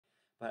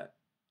But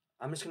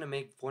I'm just gonna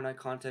make Fortnite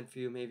content for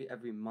you maybe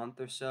every month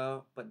or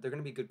so, but they're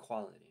gonna be good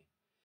quality.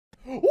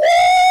 Woo!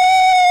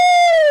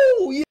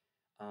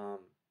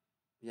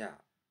 Yeah.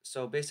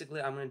 So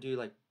basically, I'm gonna do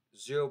like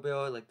zero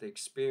build, like the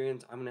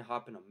experience. I'm gonna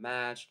hop in a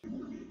match.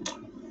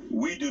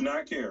 We do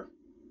not care.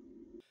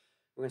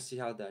 We're gonna see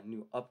how that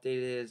new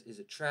update is. Is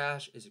it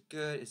trash? Is it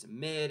good? Is it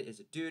mid? Is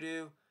it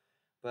doo-doo?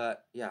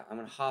 But yeah, I'm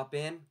gonna hop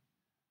in.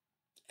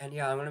 And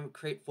yeah, I'm gonna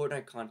create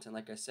Fortnite content,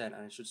 like I said,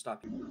 and I should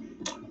stop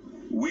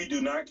We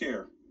do not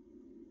care.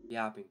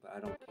 yapping, but I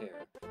don't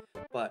care.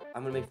 But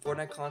I'm gonna make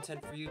Fortnite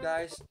content for you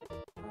guys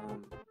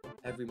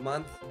every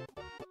month.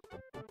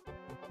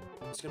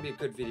 It's gonna be a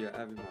good video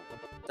every month.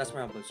 That's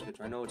my upload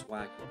schedule. I know it's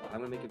wacky, but I'm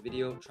gonna make a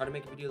video. Try to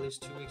make a video at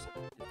least 2 weeks.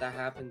 If that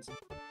happens,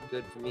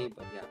 good for me.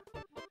 But yeah,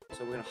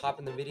 so we're gonna hop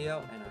in the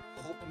video, and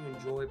I hope you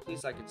enjoy.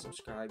 Please like and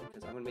subscribe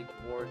because I'm gonna make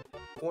more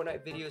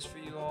Fortnite videos for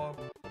you all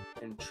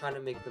and try to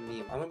make the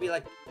meme. I'm gonna be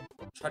like,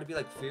 try to be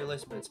like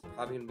Fearless, but it's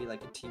probably gonna be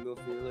like a Teemo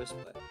Fearless.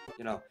 But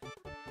you know,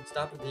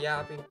 stop with the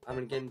yapping. I'm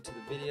gonna get into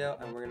the video,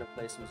 and we're gonna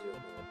play some zero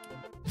build.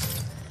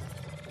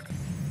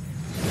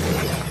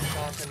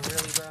 Talking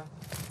really, bro.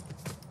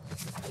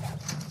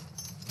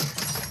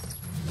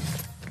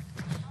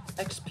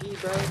 XP,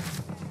 bro.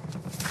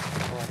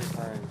 Oh, I hit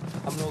firing.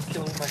 I'm gonna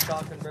kill him with my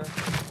shotgun, bro.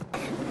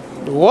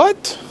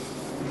 What?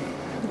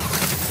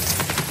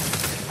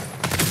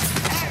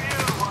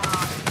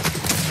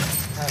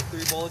 I have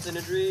 3 bullets in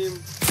a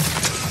dream.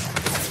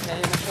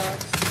 10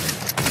 shots.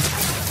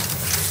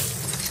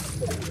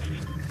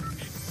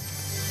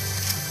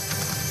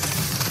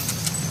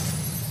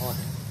 Oh,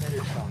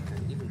 better shotgun.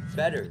 Even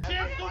better.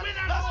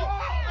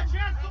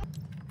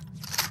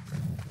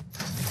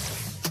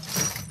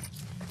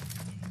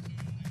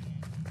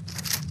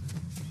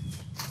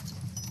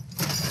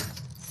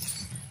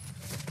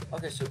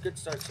 Okay, so good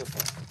start so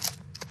far.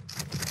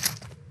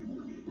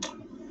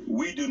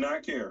 We do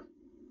not care.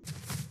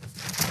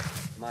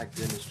 My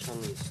goodness,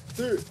 Chun-Li is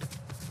thick.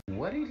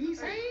 What did he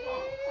say?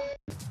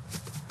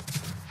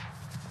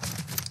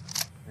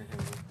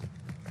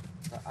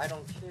 But I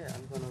don't care.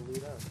 I'm gonna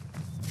loot up.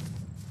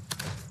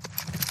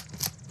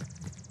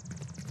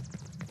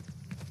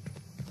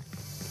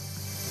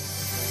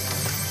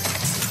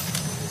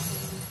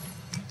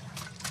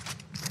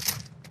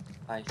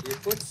 I hear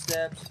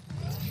footsteps.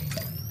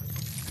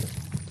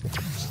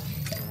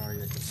 Where are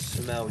you? I can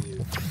smell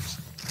you.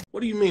 What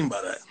do you mean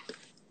by that?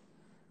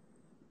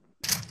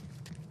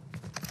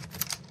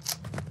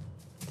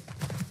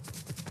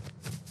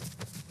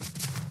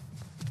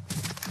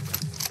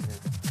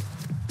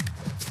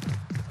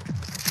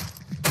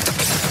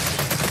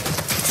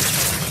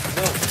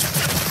 No!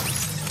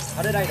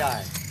 How did I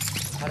die?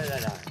 How did I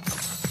die?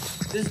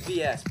 This is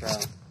BS, bro.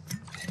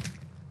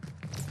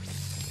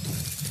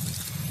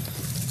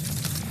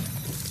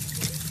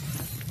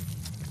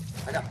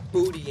 I got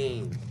booty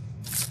aim.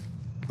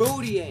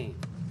 Booty aim!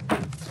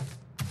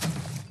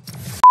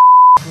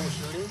 Cool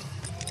shooting.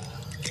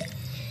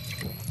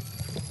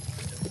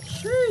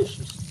 Sheesh,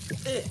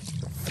 it.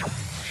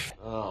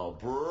 Oh,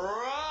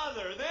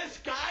 brother, this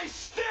guy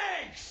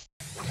stinks!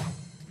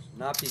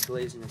 Not be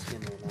glazing your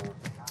skin right now.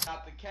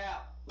 Stop the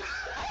cap.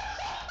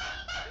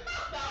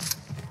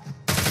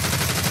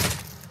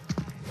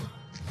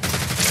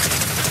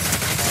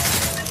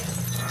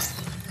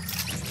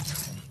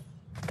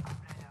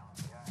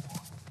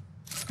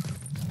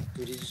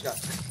 Dude, he just got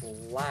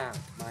clapped.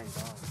 My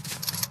god.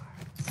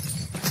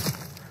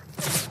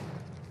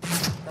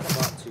 Not a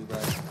bot too, bro.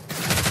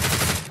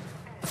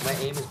 My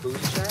aim is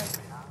booty shot?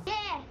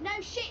 Yeah, no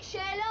shit,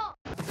 Sherlock.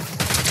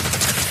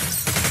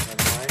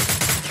 Never mind.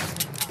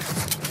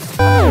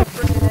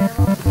 Freaking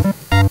ammo.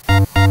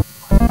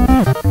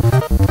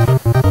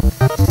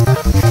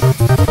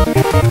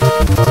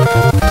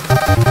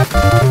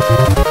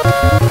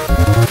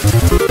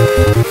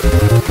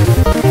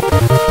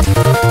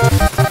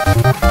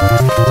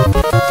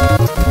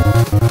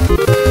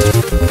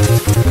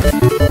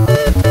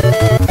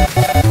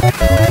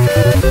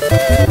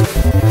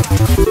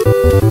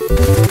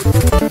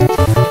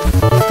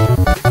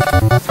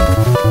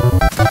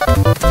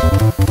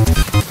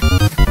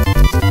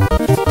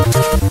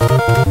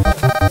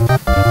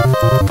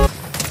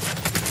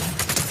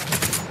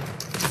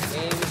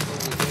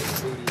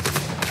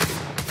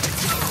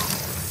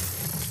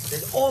 They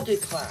all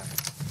get clapped.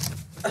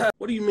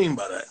 What do you mean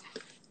by that?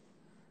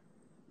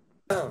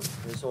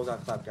 This all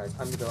got clapped, guys.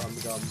 I'm the go, I'm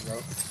the go, I'm the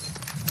go.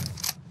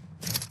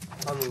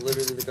 I'm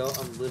literally the go,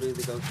 I'm literally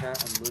the go,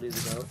 chat. I'm literally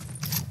the go.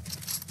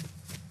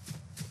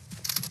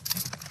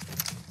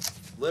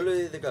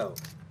 Literally the go.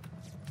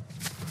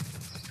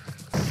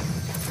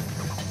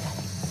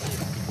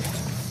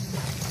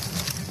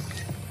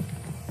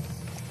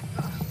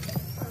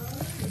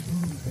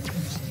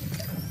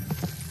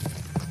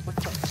 What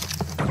the?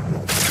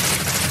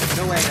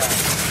 No way, guys.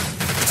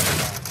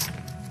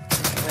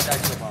 I'm gonna die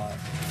to a bot.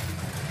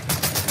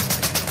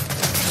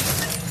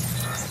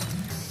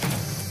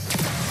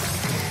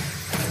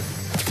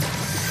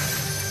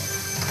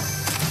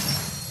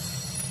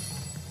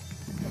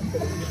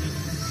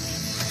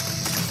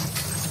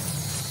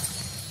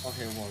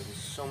 Okay, well, there's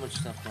so much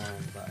stuff going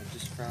on, but I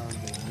just found a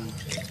new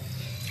chest.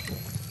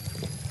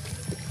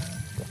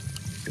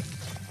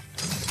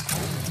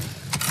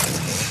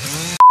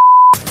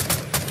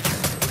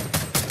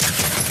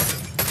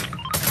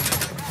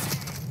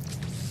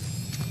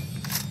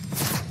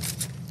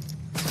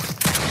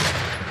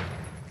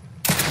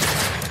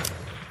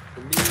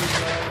 For me,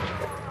 though,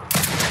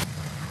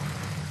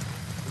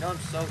 you know, I'm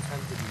so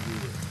tempted to do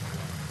this.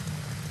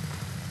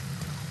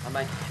 I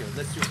might get killed.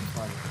 Let's do it for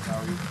fun,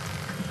 shall we?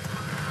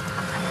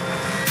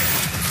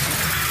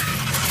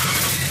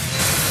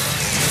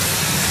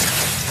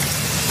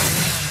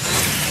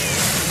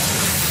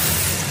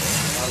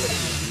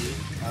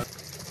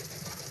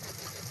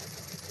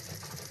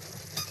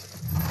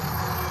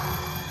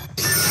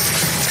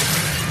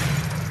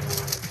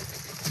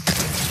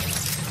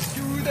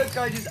 Dude, that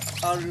guy just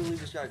utterly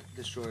just got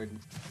destroyed.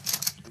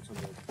 A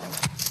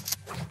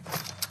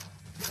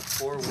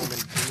poor woman,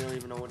 I don't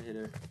even know what hit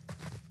her.